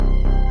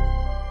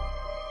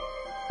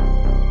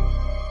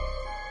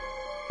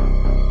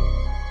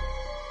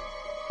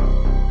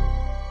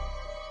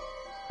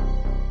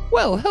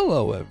Well,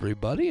 hello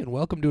everybody, and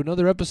welcome to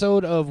another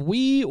episode of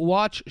We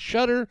Watch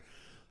Shudder.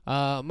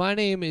 My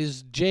name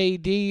is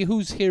JD.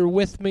 Who's here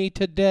with me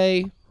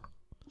today?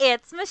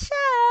 It's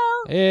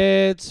Michelle.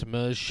 It's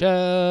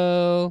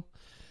Michelle.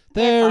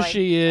 There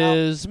she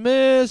is,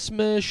 Miss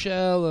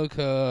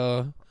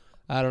Michelica.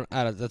 I don't.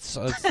 That's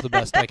the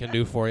best I can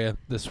do for you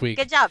this week.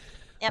 Good job.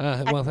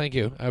 Yep. Well, thank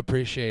you. I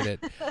appreciate it.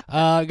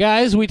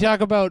 Guys, we talk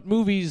about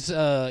movies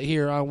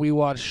here on We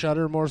Watch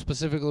Shudder. More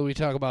specifically, we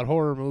talk about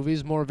horror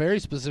movies.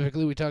 Very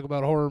specifically, we talk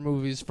about horror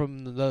movies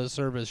from the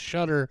service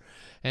Shudder.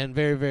 And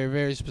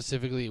very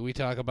specifically, we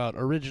talk about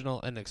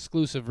original and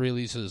exclusive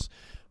releases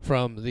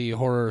from the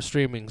horror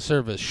streaming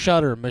service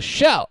Shudder.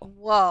 Michelle!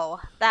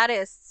 Whoa,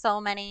 that's so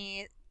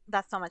much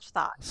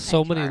thought.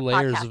 So many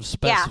layers podcast. of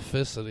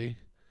specificity.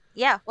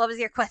 Yeah, what was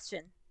your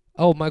question?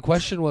 Oh, my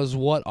question was,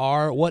 what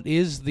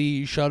is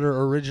the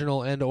Shudder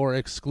original and or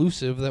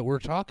exclusive that we're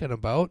talking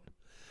about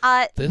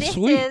this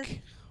week? This is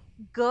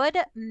Good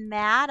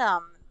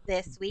Madam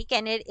this week,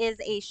 and it is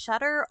a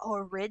Shudder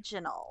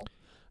original.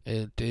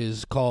 It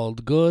is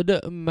called Good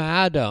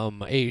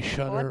Madam, a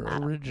Shudder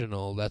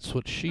original. That's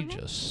what she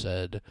just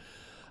said.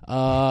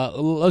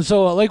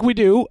 So, like we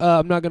do,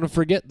 I'm not going to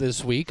forget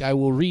this week. I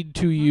will read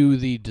to you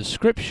the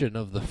description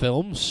of the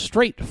film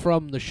straight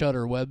from the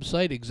Shudder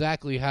website,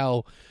 exactly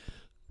how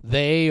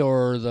they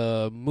or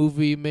the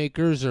movie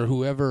makers or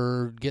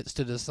whoever gets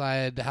to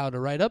decide how to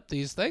write up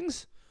these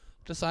things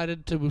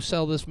decided to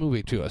sell this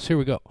movie to us. Here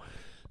we go.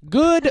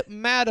 Good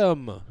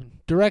Madam,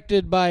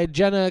 directed by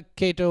Jenna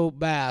Cato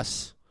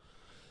Bass.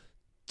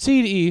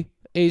 CD,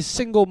 a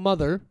single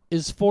mother,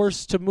 is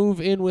forced to move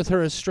in with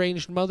her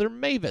estranged mother,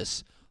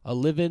 Mavis, a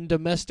live-in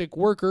domestic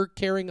worker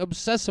caring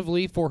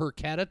obsessively for her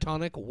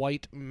catatonic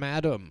white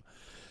madam.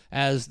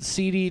 As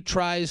CD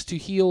tries to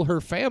heal her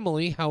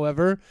family,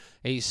 however,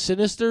 a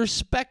sinister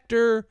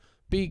specter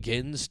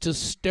begins to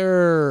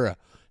stir.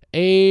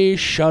 A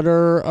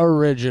Shudder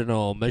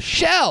original.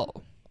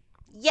 Michelle!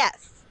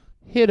 Yes.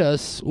 Hit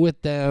us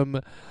with them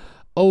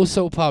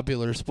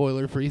oh-so-popular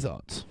spoiler-free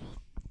thoughts.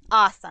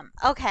 Awesome.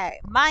 Okay,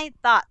 my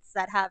thoughts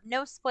that have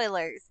no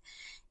spoilers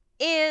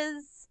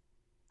is,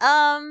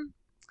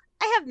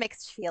 I have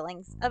mixed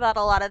feelings about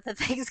a lot of the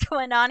things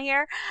going on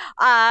here.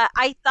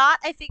 I thought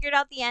I figured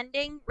out the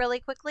ending really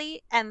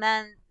quickly, and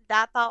then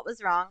that thought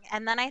was wrong.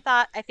 And then I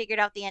thought I figured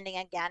out the ending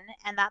again,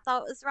 and that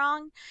thought was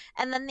wrong.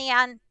 And then the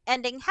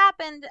ending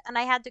happened, and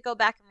I had to go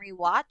back and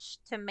rewatch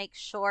to make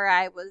sure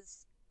I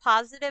was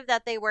positive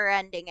that they were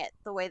ending it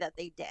the way that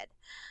they did.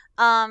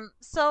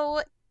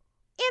 So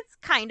it's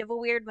kind of a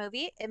weird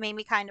movie. It made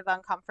me kind of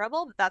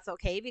uncomfortable, but that's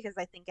okay because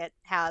I think it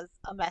has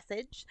a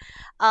message.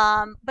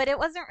 But it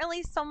wasn't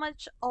really so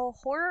much a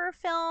horror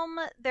film.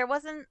 There's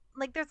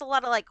a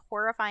lot of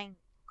horrifying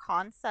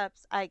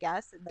concepts, I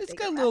guess. It's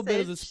got a little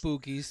bit of the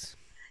spookies.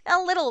 A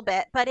little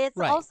bit, but it's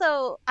right.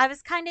 Also, I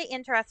was kind of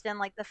interested in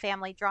the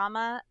family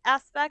drama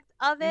aspect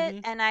of it,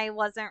 and I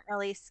wasn't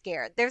really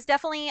scared. There's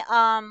definitely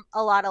a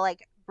lot of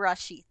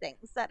brushy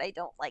things that I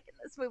don't like in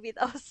this movie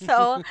though.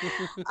 So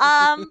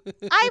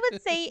I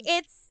would say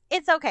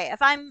it's okay.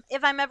 If I'm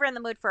ever in the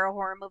mood for a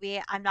horror movie,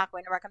 I'm not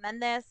going to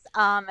recommend this.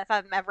 If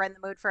I'm ever in the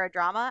mood for a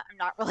drama, I'm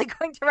not really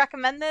going to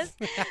recommend this.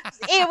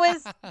 It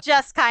was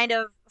just kind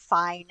of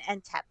fine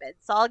and tepid.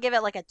 So I'll give it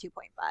a 2.5.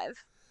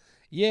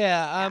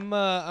 Yeah,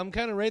 I'm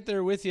kind of right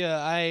there with you.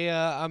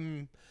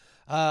 I'll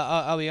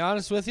be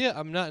honest with you.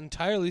 I'm not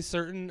entirely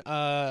certain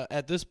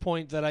at this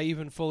point that I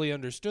even fully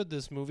understood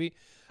this movie.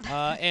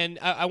 And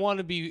I want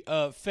to be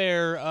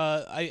fair.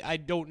 I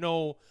don't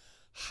know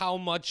how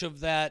much of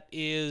that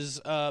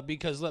is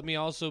because let me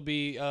also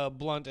be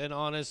blunt and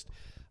honest.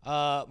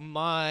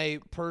 My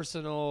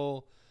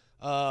personal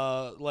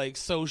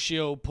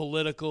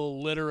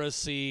socio-political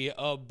literacy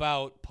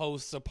about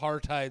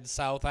post-apartheid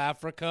South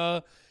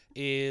Africa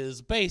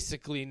is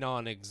basically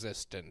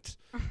non-existent,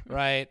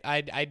 right?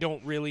 I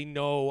don't really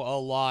know a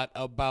lot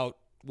about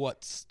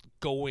what's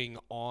going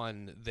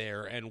on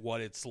there and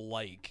what it's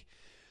like.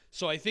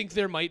 So I think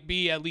there might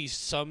be at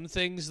least some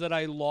things that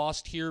I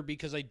lost here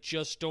because I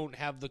just don't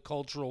have the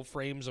cultural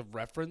frames of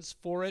reference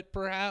for it,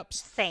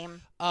 perhaps.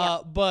 Same.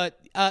 But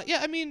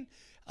I mean,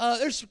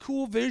 there's some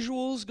cool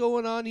visuals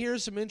going on here,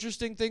 some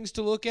interesting things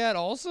to look at.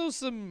 Also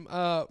some,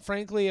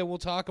 frankly, and we'll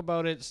talk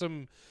about it,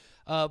 some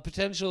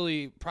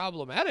potentially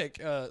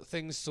problematic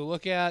things to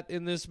look at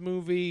in this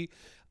movie.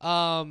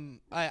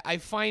 I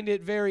find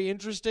it very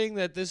interesting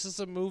that this is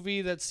a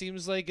movie that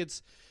seems like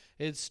it's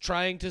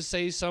trying to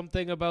say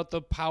something about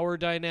the power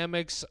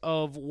dynamics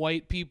of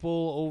white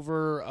people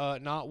over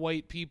not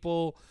white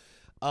people,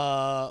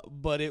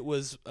 but it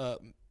was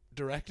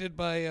directed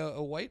by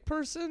a white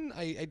person.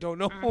 I don't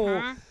know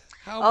how.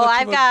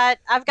 I've got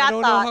I don't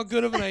thoughts. know how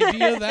good of an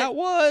idea that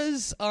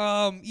was.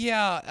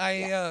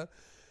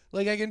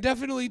 I can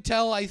definitely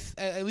tell.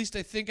 At least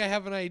I think I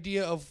have an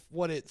idea of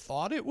what it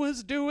thought it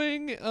was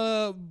doing.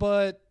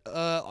 But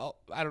I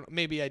don't.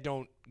 Maybe I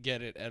don't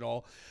get it at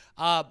all.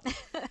 I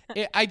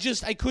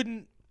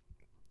couldn't.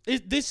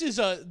 This is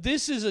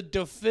a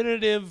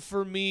definitive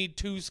for me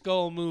two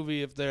skull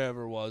movie if there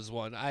ever was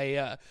one.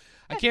 I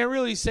I can't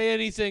really say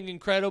anything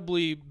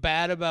incredibly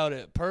bad about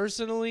it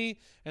personally,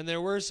 and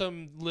there were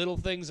some little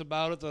things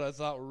about it that I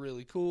thought were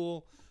really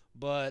cool,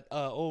 but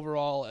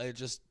overall, it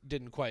just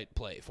didn't quite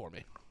play for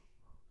me.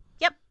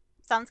 Yep,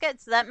 sounds good.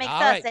 So that makes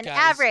All us right, an guys.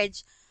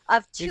 average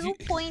of If you-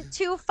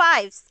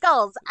 2.25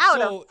 skulls out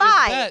So of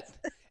 5.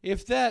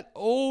 if that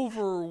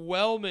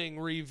overwhelming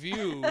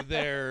review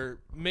there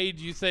made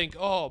you think,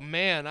 oh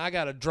man, I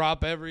gotta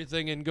drop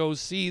everything and go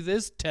see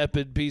this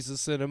tepid piece of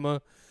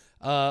cinema,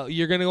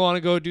 you're gonna want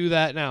to go do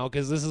that now,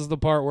 because this is the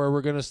part where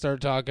we're gonna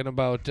start talking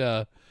about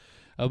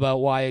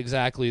why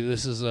exactly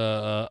this is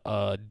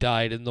a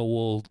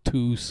dyed-in-the-wool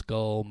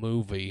 2-skull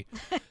movie.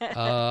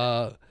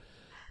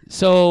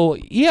 So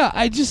yeah,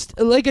 I just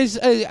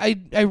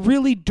I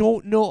really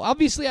don't know.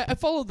 Obviously, I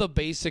follow the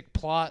basic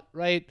plot,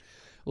 right?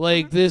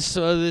 Like this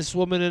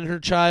woman and her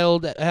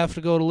child have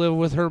to go to live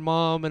with her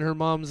mom, and her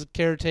mom's a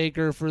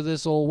caretaker for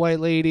this old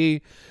white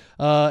lady,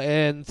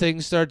 and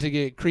things start to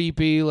get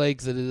creepy.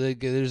 Like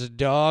there's a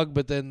dog,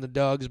 but then the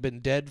dog's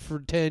been dead for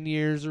 10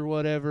 years or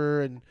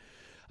whatever, and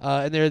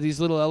there are these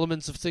little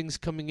elements of things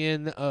coming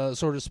in,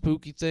 sort of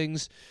spooky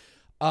things.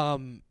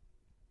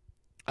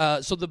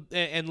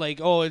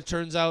 It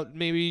turns out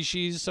maybe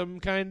she's some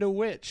kind of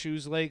witch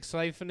who's like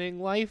siphoning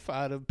life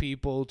out of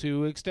people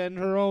to extend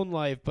her own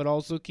life, but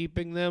also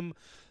keeping them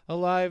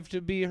alive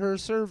to be her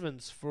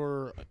servants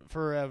for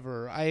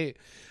forever. I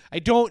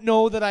don't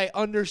know that I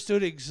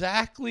understood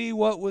exactly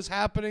what was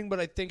happening, but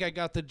I think I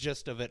got the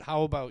gist of it.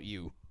 How about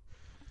you?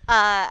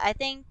 I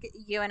think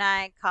you and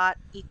I caught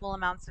equal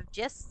amounts of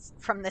gists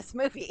from this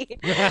movie.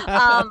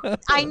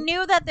 I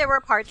knew that there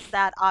were parts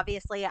that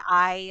obviously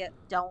I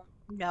don't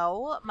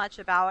know much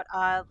about,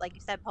 like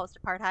you said,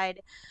 post-apartheid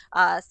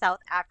South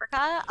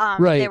Africa.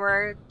 Right. There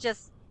were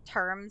just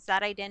terms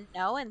that I didn't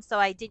know, and so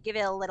I did give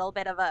it a little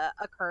bit of a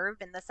curve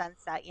in the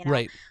sense that,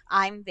 Right.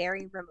 I'm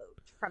very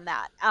removed from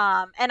that.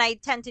 And I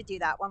tend to do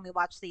that when we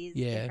watch these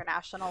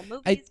international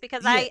movies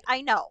because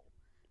I know.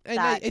 And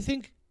I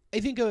think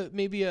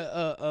maybe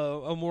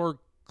a more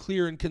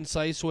clear and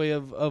concise way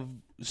of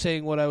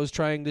saying what I was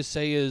trying to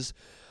say is,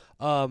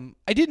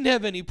 I didn't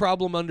have any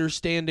problem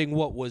understanding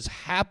what was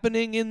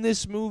happening in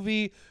this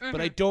movie, but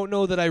I don't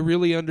know that I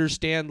really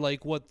understand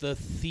like what the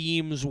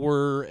themes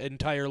were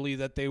entirely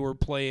that they were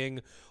playing,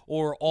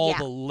 or all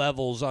the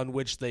levels on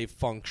which they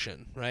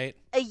function, right?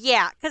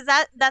 Yeah, because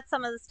that's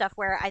some of the stuff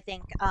where I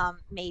think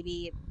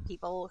maybe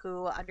people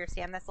who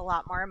understand this a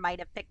lot more might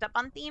have picked up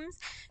on themes,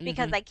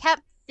 because I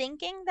kept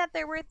thinking that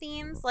there were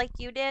themes like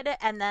you did,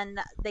 and then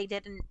they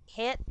didn't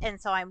hit, and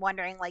so I'm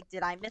wondering, like,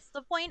 did I miss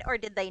the point, or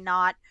did they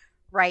not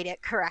write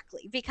it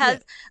correctly? Because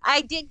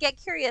I did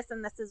get curious,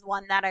 and this is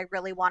one that I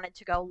really wanted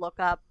to go look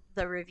up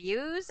the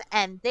reviews,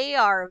 and they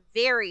are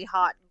very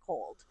hot and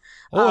cold.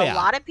 A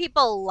lot of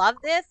people love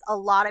this. A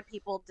lot of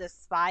people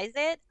despise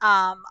it.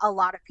 A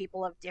lot of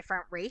people of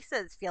different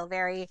races feel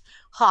very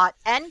hot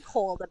and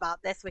cold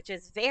about this, which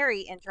is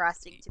very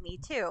interesting to me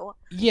too.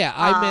 Yeah,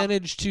 I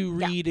managed to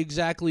read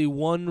exactly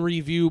one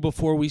review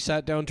before we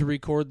sat down to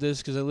record this,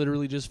 because I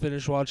literally just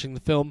finished watching the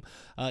film.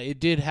 It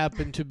did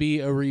happen to be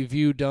a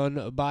review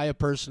done by a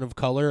person of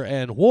color,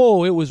 and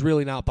whoa, it was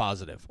really not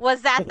positive.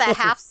 Was that the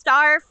half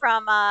star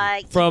from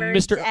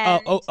Mr.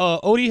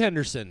 Odie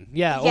Henderson?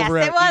 Yeah, yes, over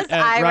it was.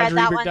 I read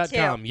that one too.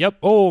 too. Yep.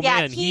 Oh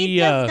yeah, man, he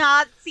does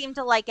not seem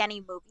to like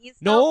any movies.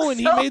 No, and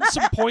he made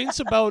some points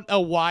about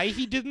why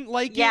he didn't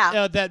like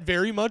it. That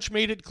very much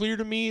made it clear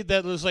to me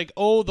that it was like,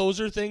 oh,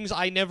 those are things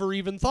I never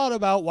even thought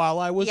about while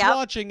I was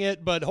watching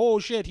it. But oh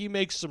shit, he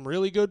makes some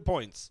really good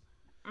points.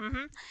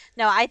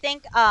 No, I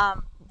think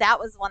that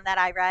was one that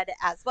I read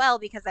as well,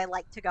 because I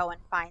like to go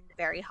and find the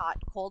very hot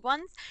and cold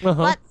ones.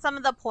 But some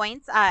of the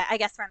points, I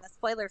guess we're in the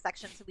spoiler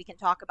section, so we can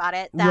talk about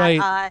it,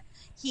 that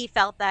he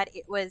felt that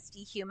it was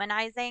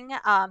dehumanizing,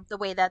 the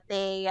way that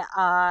the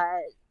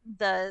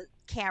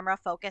camera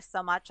focused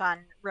so much on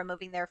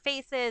removing their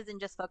faces and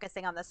just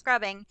focusing on the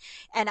scrubbing.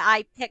 And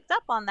I picked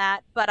up on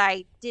that, but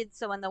I did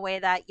so in the way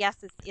that, yes,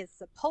 this is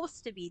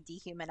supposed to be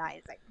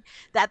dehumanizing,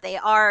 that they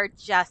are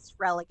just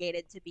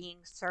relegated to being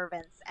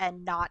servants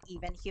and not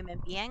even human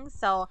beings.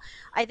 So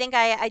I think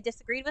I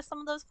disagreed with some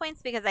of those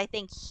points, because I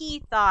think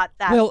he thought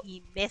that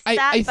he missed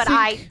that, but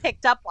I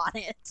picked up on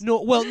it.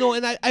 No,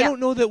 and I don't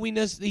know that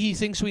he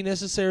thinks we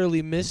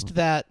necessarily missed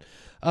that.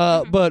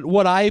 But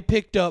what I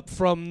picked up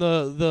from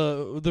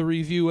the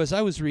review as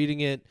I was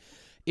reading it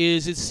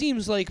is, it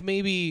seems like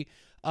maybe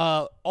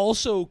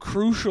also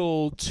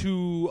crucial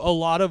to a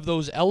lot of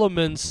those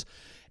elements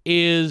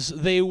is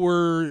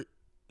they're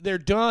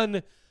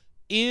done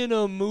in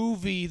a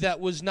movie that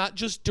was not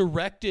just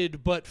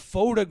directed but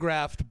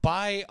photographed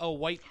by a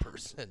white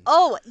person.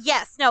 Oh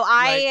yes, no,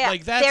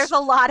 there's a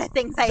lot of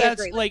things I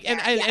agree with.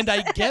 And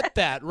I get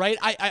that, right?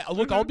 I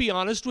look, I'll be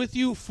honest with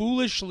you,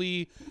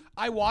 foolishly,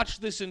 I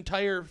watched this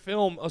entire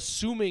film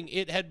assuming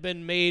it had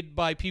been made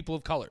by people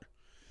of color.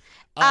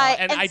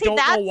 And I don't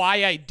know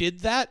why I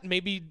did that.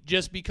 Maybe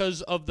just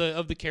because of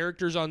the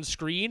characters on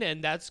screen,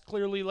 and that's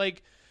clearly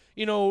like,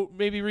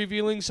 maybe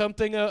revealing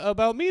something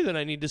about me that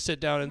I need to sit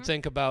down and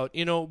think about,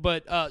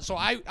 But so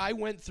I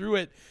went through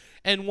it,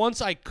 And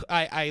once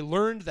I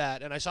learned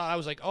that and I saw it, I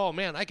was like, oh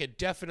man, I could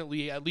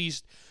definitely at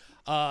least,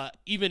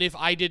 even if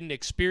I didn't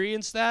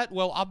experience that,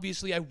 well,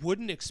 obviously I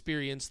wouldn't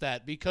experience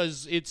that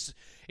because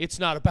it's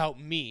not about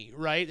me,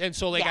 right? And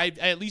so like Yeah.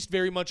 I at least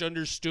very much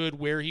understood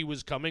where he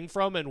was coming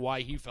from and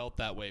why he felt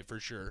that way for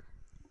sure.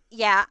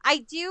 Yeah,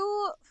 I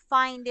do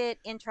find it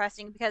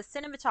interesting because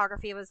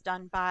cinematography was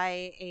done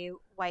by a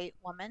white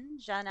woman,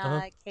 Uh-huh.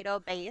 Jenna Cato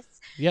Base,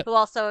 Yep. who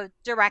also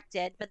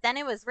directed, but then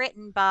it was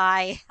written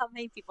by how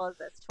many people is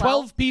this?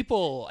 12? 12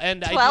 people,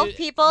 and I 12 did,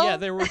 yeah, people?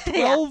 there were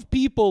Yeah. 12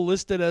 people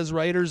listed as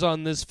writers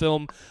on this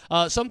film.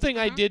 Something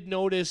I Hmm. did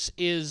notice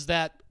is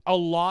that a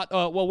lot,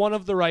 well, one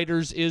of the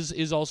writers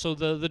is also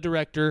the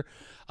director,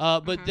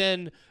 but Hmm.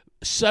 then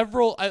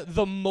several,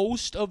 the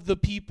most of the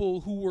people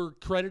who were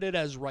credited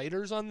as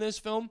writers on this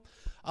film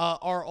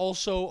are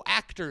also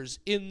actors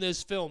in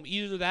this film.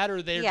 Either that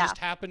or there Yeah. just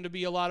happen to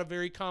be a lot of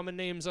very common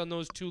names on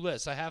those two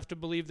lists. I have to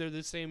believe they're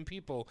the same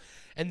people.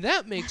 And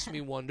that makes me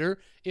wonder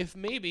if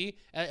maybe,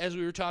 as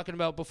we were talking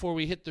about before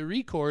we hit the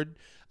record,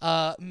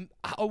 I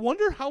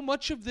wonder how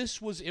much of this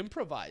was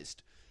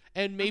improvised.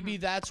 And maybe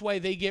Hmm. that's why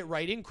they get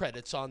writing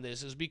credits on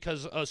this, is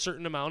because a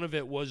certain amount of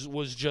it was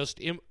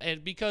just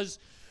and because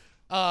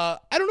I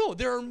don't know,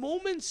 there are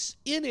moments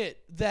in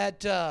it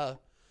that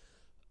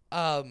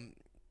um,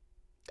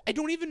 I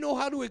don't even know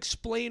how to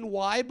explain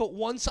why, but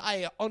once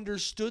I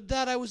understood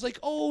that, I was like,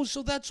 oh,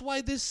 so that's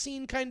why this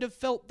scene kind of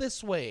felt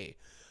this way.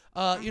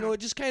 Hmm. It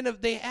just kind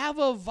of, they have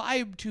a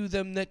vibe to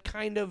them that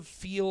kind of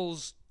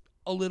feels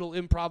a little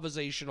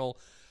improvisational.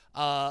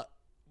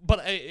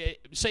 But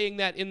saying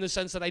that in the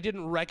sense that I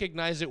didn't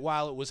recognize it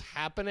while it was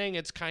happening,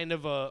 it's kind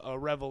of a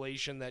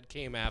revelation that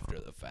came after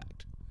the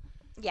fact.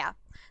 Yeah.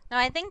 No,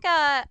 I think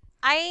I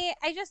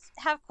just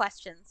have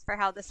questions for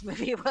how this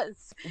movie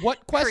was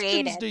What questions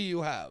created. do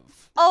you have?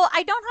 Oh,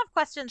 I don't have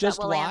questions that Just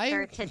we'll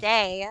answer why?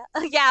 today.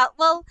 Yeah,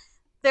 well,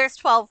 there's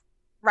 12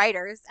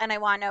 writers, and I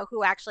want to know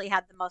who actually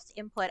had the most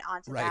input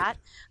onto Right. that.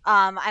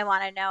 I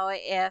want to know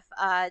if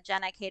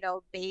Jenna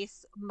Cato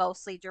Base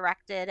mostly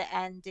directed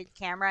and did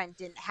camera and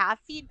didn't have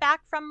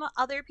feedback from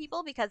other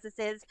people, because this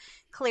is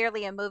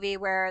clearly a movie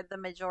where the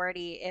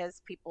majority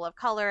is people of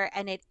color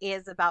and it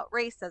is about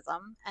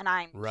racism. And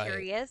I'm Right.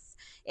 curious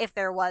if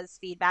there was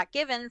feedback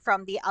given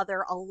from the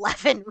other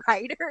 11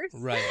 writers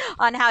Right.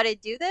 on how to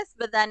do this.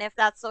 But then, if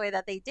that's the way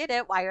that they did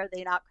it, why are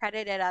they not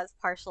credited as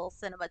partial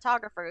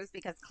cinematographers?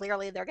 Because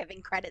clearly they're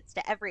giving credits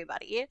to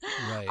everybody.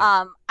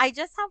 Right. I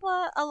just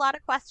have a lot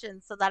of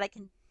questions so that I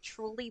can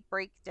truly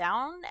break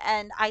down.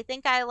 And I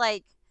think I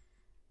like,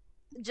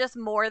 just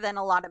more than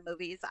a lot of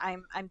movies,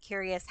 I'm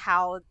curious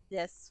how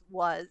this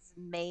was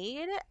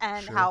made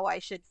and Sure. how I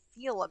should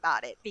feel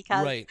about it,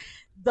 because Right.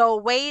 the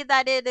way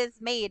that it is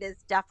made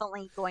is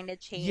definitely going to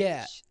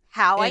Yeah. change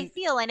how I And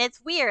feel. And it's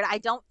weird. I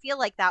don't feel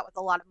like that with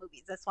a lot of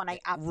movies. This one I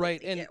right.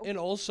 absolutely do. And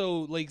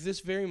also like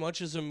this very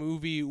much is a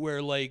movie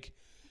where like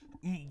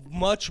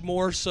much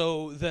more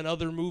so than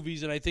other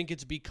movies, and I think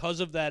it's because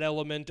of that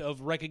element of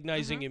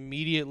recognizing Hmm.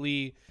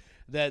 immediately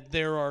that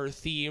there are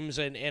themes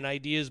and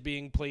ideas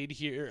being played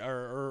here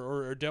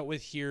or dealt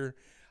with here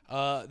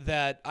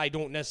that I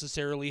don't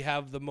necessarily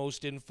have the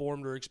most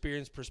informed or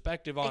experienced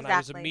perspective on. I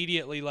was Exactly.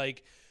 immediately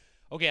like,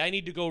 okay, I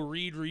need to go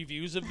read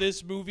reviews of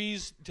this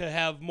movies to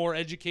have more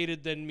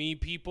educated than me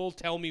people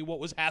tell me what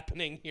was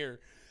happening here.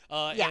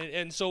 Yeah.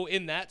 And so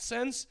in that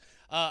sense,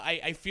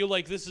 I feel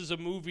like this is a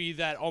movie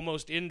that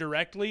almost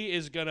indirectly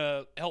is going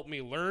to help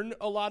me learn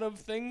a lot of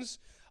things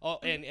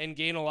and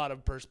gain a lot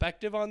of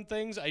perspective on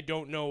things. I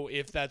don't know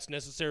if that's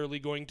necessarily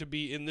going to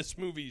be in this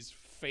movie's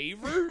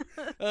favor,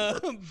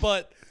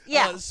 but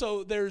Yeah.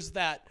 so there's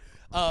that.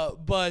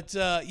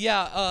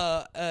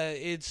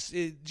 It's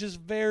just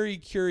very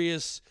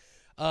curious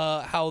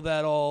how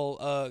that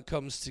all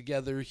comes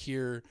together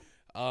here.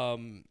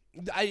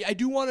 I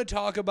do want to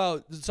talk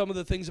about some of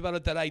the things about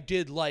it that I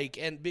did like,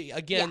 and Yeah.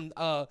 again,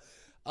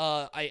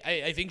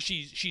 I think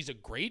she's a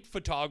great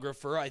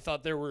photographer. I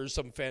thought there were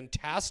some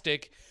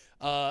fantastic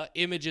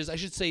images. I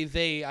should say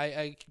they.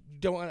 I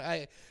don't.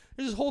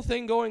 There's this whole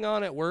thing going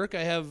on at work.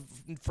 I have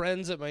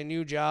friends at my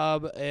new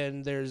job,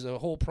 and there's a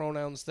whole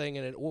pronouns thing,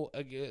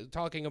 and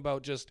talking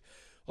about just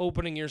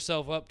opening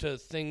yourself up to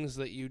things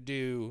that you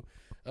do.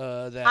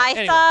 That I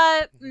anyway.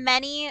 saw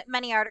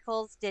many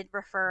articles did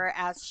refer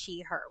as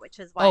she, her, which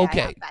is why I Okay,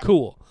 have been.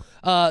 cool.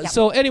 Yep.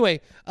 So anyway,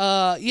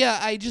 yeah,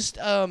 I just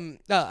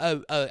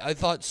I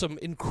thought some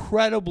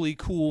incredibly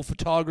cool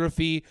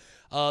photography.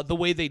 The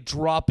way they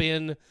drop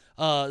in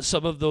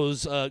some of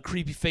those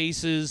creepy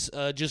faces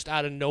just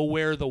out of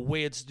nowhere. The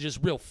way it's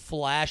just real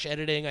flash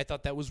editing. I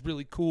thought that was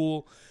really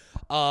cool.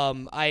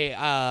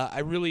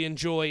 I really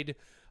enjoyed.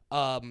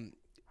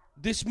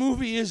 This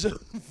movie is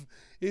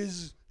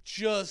is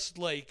just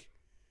like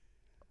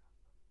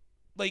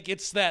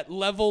it's that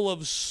level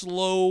of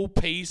slow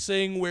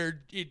pacing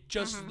where it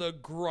just Hmm. the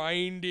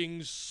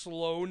grinding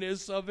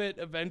slowness of it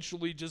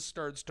eventually just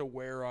starts to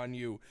wear on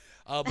you,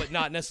 but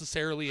not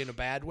necessarily in a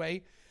bad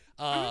way.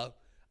 Hmm.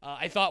 I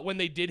I thought when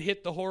they did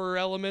hit the horror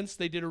elements,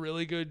 they did a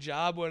really good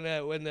job. When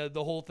the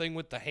whole thing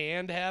with the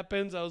hand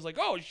happens, I was like,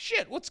 oh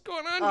shit, what's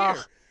going on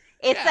here?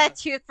 It's that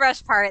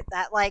toothbrush part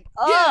that like,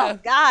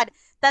 God,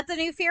 that's a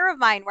new fear of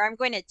mine where I'm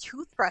going to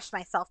toothbrush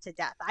myself to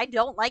death. I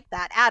don't like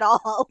that at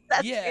all.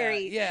 That's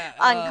very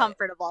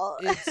uncomfortable.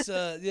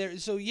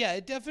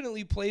 It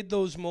definitely played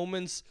those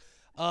moments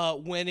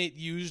when it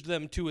used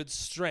them to its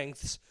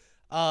strengths.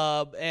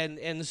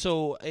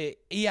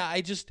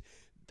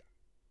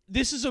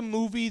 This is a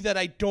movie that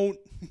I don't.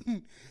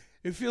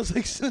 It feels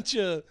like such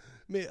a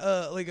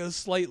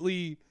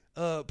slightly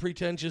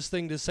pretentious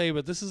thing to say,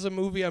 but this is a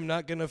movie I'm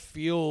not gonna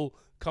feel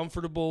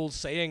comfortable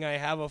saying I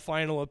have a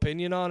final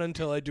opinion on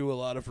until I do a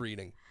lot of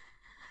reading.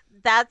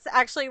 That's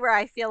actually where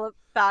I feel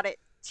about it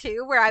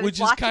too. Where I was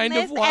watching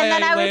this, which is kind of why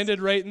I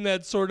landed right in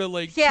that sort of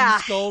like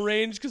two-skull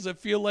range, because I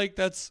feel like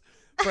that's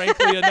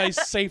frankly a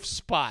nice safe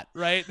spot,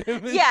 right?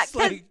 It's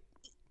like.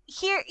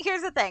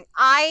 Here's the thing.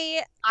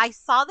 I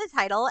saw the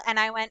title and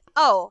I went,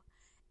 oh.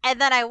 And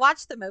then I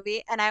watched the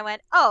movie and I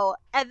went, oh.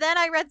 And then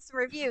I read some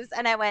reviews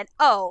and I went,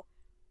 oh.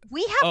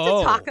 We have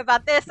to talk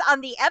about this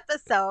on the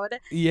episode.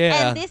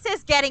 Yeah. And this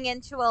is getting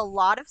into a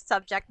lot of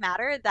subject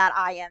matter that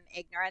I am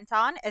ignorant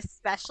on,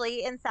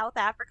 especially in South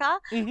Africa.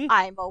 Mm-hmm.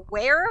 I'm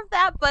aware of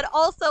that, but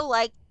also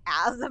like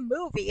as a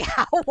movie,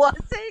 how was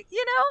it,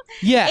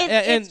 Yeah,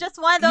 it's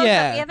just one of those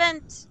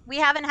that we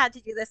haven't had to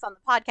do this on the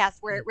podcast,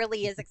 where it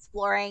really is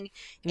exploring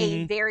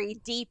a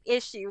very deep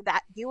issue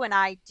that you and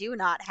I do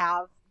not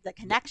have the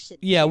connection.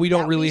 Yeah, we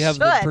don't really have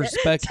the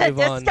perspective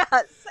on.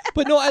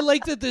 But no, I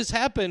like that this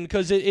happened,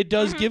 because it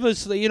does give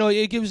us,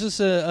 it gives us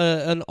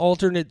an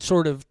alternate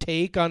sort of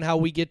take on how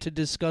we get to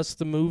discuss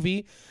the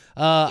movie.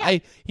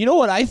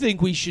 What I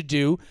think we should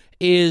do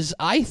is,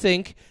 I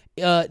think.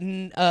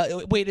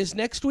 Wait, is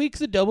next week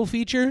the double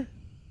feature?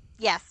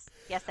 Yes,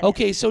 it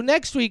okay, is. So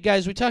next week,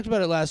 guys, we talked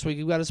about it last week.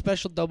 We've got a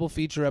special double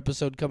feature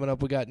episode coming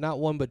up. We got not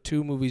one but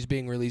two movies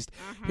being released.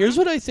 Mm-hmm. Here's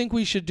what I think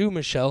we should do,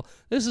 Michelle.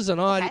 This is an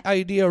odd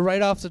idea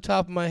right off the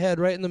top of my head,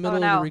 right in the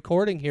middle of the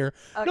recording here.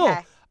 Okay. No,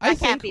 that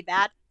can't be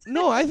bad.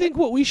 No, I think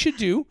what we should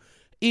do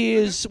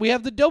is we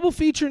have the double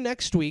feature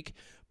next week.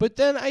 But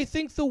then I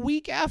think the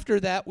week after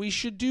that, we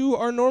should do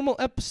our normal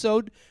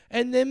episode,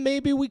 and then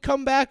maybe we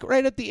come back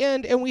right at the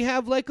end and we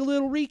have like a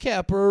little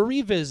recap or a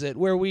revisit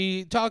where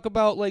we talk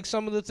about like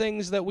some of the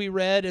things that we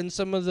read and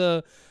some of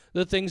the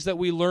things that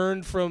we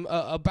learned from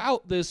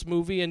about this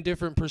movie and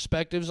different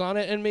perspectives on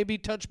it, and maybe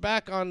touch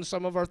back on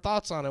some of our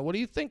thoughts on it. What do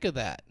you think of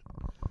that?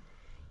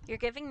 You're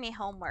giving me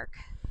homework.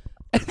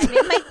 I'm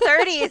in my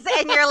 30s,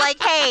 and you're like,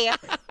 hey,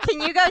 can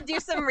you go do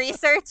some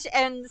research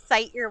and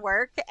cite your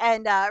work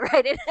and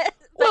write it?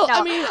 Well, no,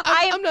 I mean,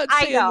 I'm not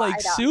saying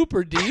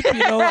super deep,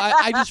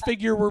 I just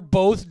figure we're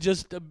both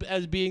just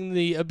as being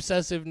the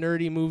obsessive,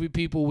 nerdy movie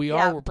people we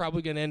are, we're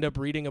probably going to end up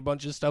reading a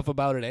bunch of stuff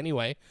about it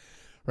anyway,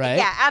 right?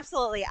 Yeah,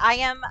 absolutely. I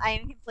am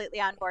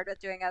completely on board with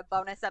doing a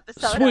bonus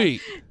episode.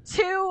 Sweet.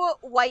 Two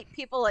white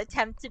people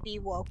attempt to be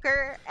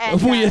woker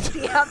and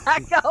see how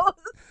that goes.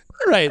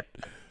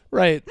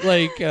 Right,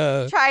 like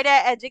try to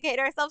educate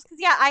ourselves, because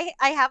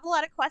I have a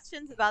lot of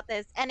questions about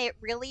this, and it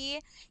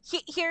really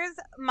here's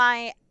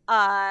my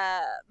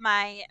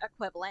my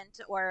equivalent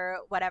or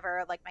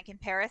whatever, like my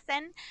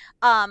comparison.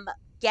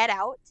 Get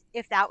Out,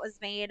 if that was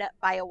made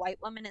by a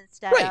white woman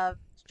instead of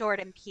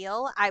Jordan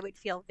Peele, I would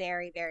feel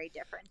very, very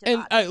different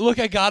about it. Look,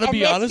 I gotta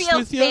be honest with you.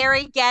 This feels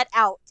very Get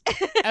Out.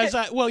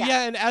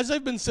 And as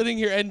I've been sitting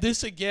here, and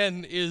this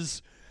again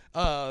is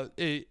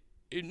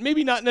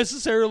maybe not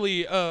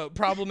necessarily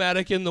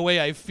problematic in the way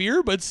I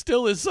fear, but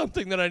still is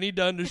something that I need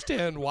to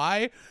understand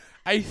why.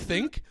 I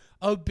think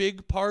a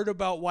big part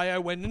about why I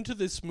went into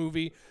this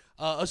movie,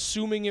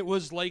 assuming it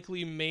was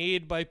likely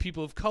made by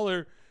people of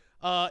color,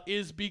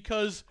 is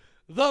because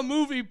the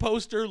movie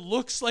poster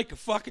looks like a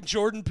fucking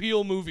Jordan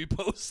Peele movie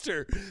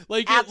poster.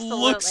 Like, absolutely.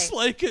 It looks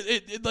like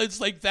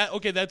it's like that.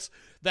 Okay, that's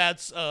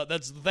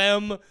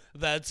them.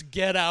 That's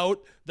Get Out.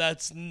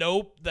 That's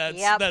Nope.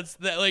 That's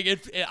that. Like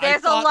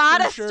there's a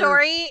lot of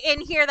story in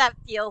here that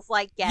feels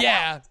like Get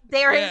Out.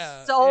 There is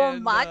so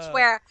much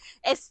where,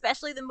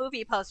 especially the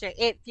movie poster,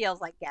 it feels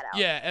like Get Out.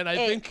 Yeah, and I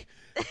think.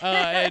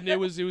 And it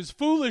was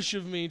foolish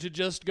of me to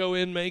just go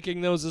in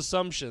making those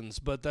assumptions,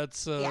 but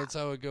that's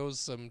how it goes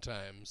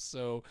sometimes.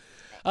 So,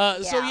 I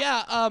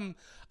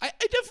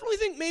definitely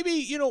think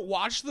maybe,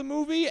 watch the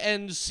movie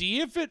and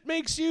see if it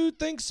makes you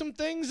think some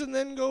things, and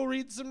then go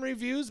read some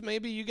reviews.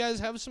 Maybe you guys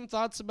have some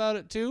thoughts about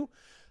it too.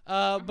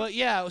 But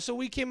yeah, so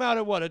we came out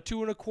at what, a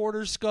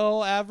 2.25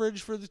 skull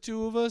average for the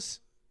two of us?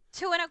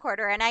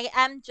 2.25, and I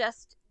am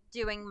just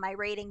doing my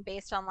rating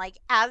based on like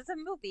as a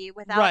movie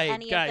without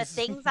any of the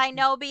things I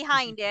know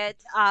behind it,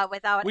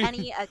 without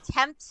any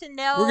attempt to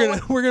know.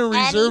 We're gonna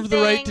reserve the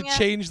right to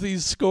change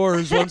these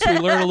scores once we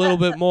learn a little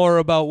bit more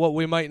about what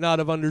we might not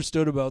have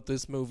understood about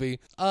this movie.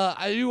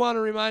 I do want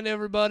to remind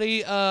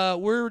everybody,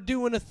 we're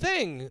doing a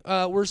thing.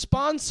 We're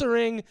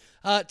sponsoring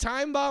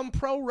Time Bomb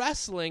Pro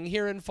Wrestling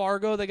here in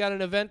Fargo. They got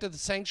an event at the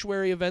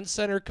Sanctuary Event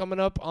Center coming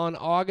up on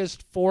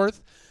August 4th.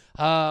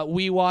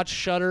 We Watch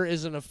Shudder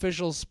is an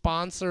official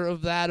sponsor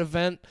of that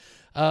event.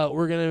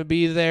 We're going to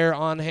be there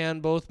on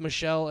hand, both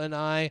Michelle and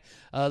I.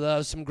 They'll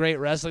have some great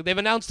wrestling. They've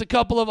announced a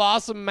couple of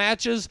awesome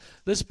matches.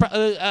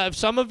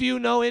 Some of you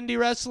know indie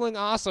wrestling,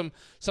 awesome.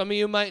 Some of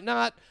you might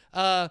not.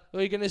 We're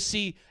going to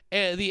see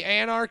the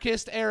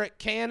Anarchist Eric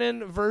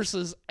Cannon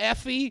versus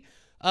Effie,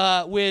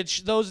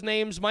 which those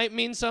names might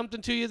mean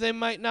something to you. They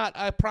might not.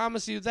 I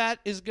promise you that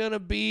is going to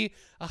be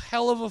a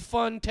hell of a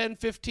fun 10,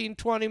 15,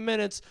 20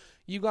 minutes.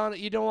 You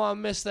don't want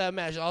to miss that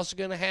match. Also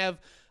going to have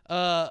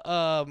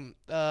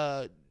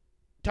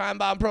Time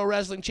Bomb Pro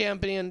Wrestling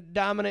champion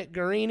Dominic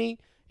Guarini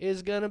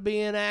is going to be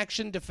in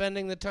action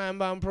defending the Time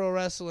Bomb Pro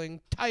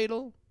Wrestling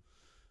title.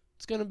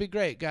 It's going to be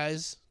great, guys.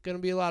 It's going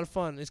to be a lot of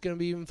fun. It's going to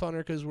be even funner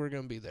because we're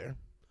going to be there.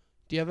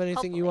 Do you have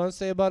anything you want to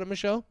say about it,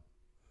 Michelle?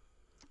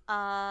 The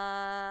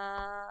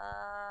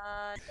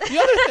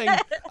other thing,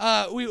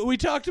 we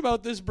talked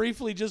about this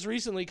briefly just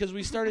recently because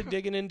we started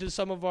digging into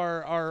some of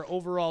our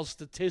overall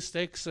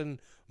statistics and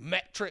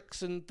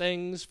metrics and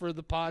things for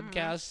the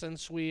podcast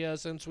since we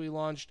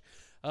launched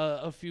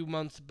a few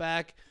months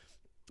back.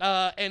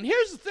 And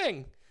here's the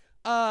thing.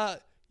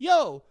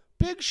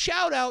 Big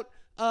shout out,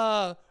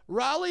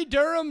 Raleigh,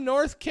 Durham,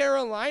 North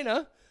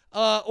Carolina,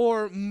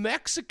 or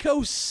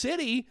Mexico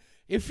City.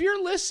 If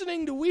you're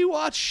listening to We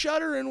Watch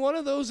Shudder in one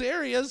of those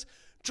areas,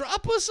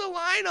 drop us a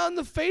line on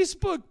the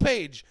Facebook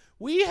page.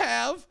 We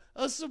have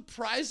a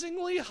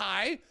surprisingly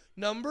high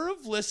number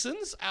of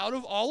listens out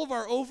of all of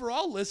our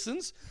overall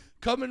listens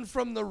coming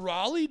from the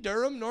Raleigh,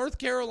 Durham, North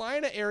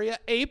Carolina area.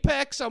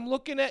 Apex, I'm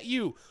looking at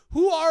you.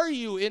 Who are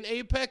you in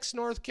Apex,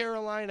 North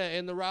Carolina,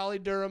 in the Raleigh,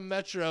 Durham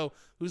metro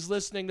who's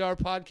listening to our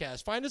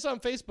podcast? Find us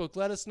on Facebook.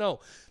 Let us know.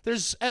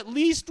 There's at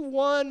least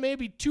one,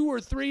 maybe two or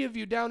three of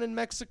you down in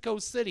Mexico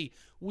City.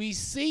 We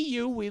see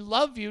you. We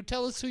love you.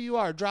 Tell us who you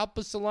are. Drop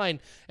us a line.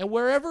 And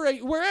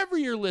wherever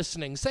you're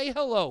listening, say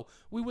hello.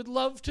 We would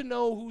love to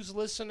know who's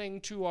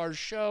listening to our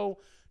show.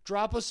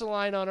 Drop us a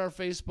line on our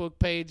Facebook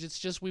page. It's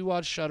just We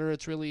Watch Shudder.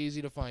 It's really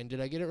easy to find. Did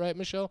I get it right,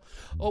 Michelle?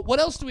 Oh, what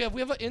else do we have?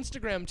 We have an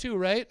Instagram too,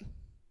 right?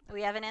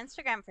 We have an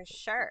Instagram for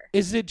sure.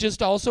 Is it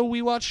just also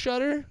We Watch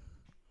Shudder?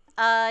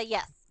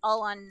 Yes.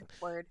 All one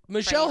word.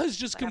 Michelle has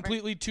just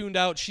completely tuned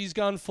out. She's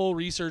gone full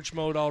research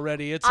mode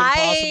already. It's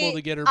impossible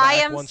to get her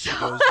back once she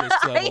goes this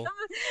level. I am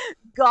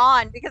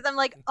gone because I'm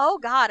like, oh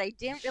God, I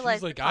didn't realize.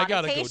 She's like, I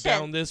gotta go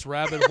down this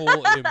rabbit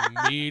hole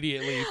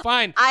immediately.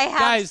 Fine. I have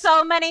guys,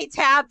 so many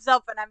tabs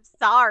open. I'm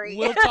sorry.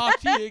 We'll talk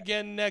to you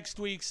again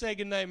next week. Say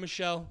goodnight,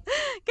 Michelle.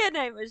 Good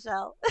night,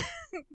 Michelle.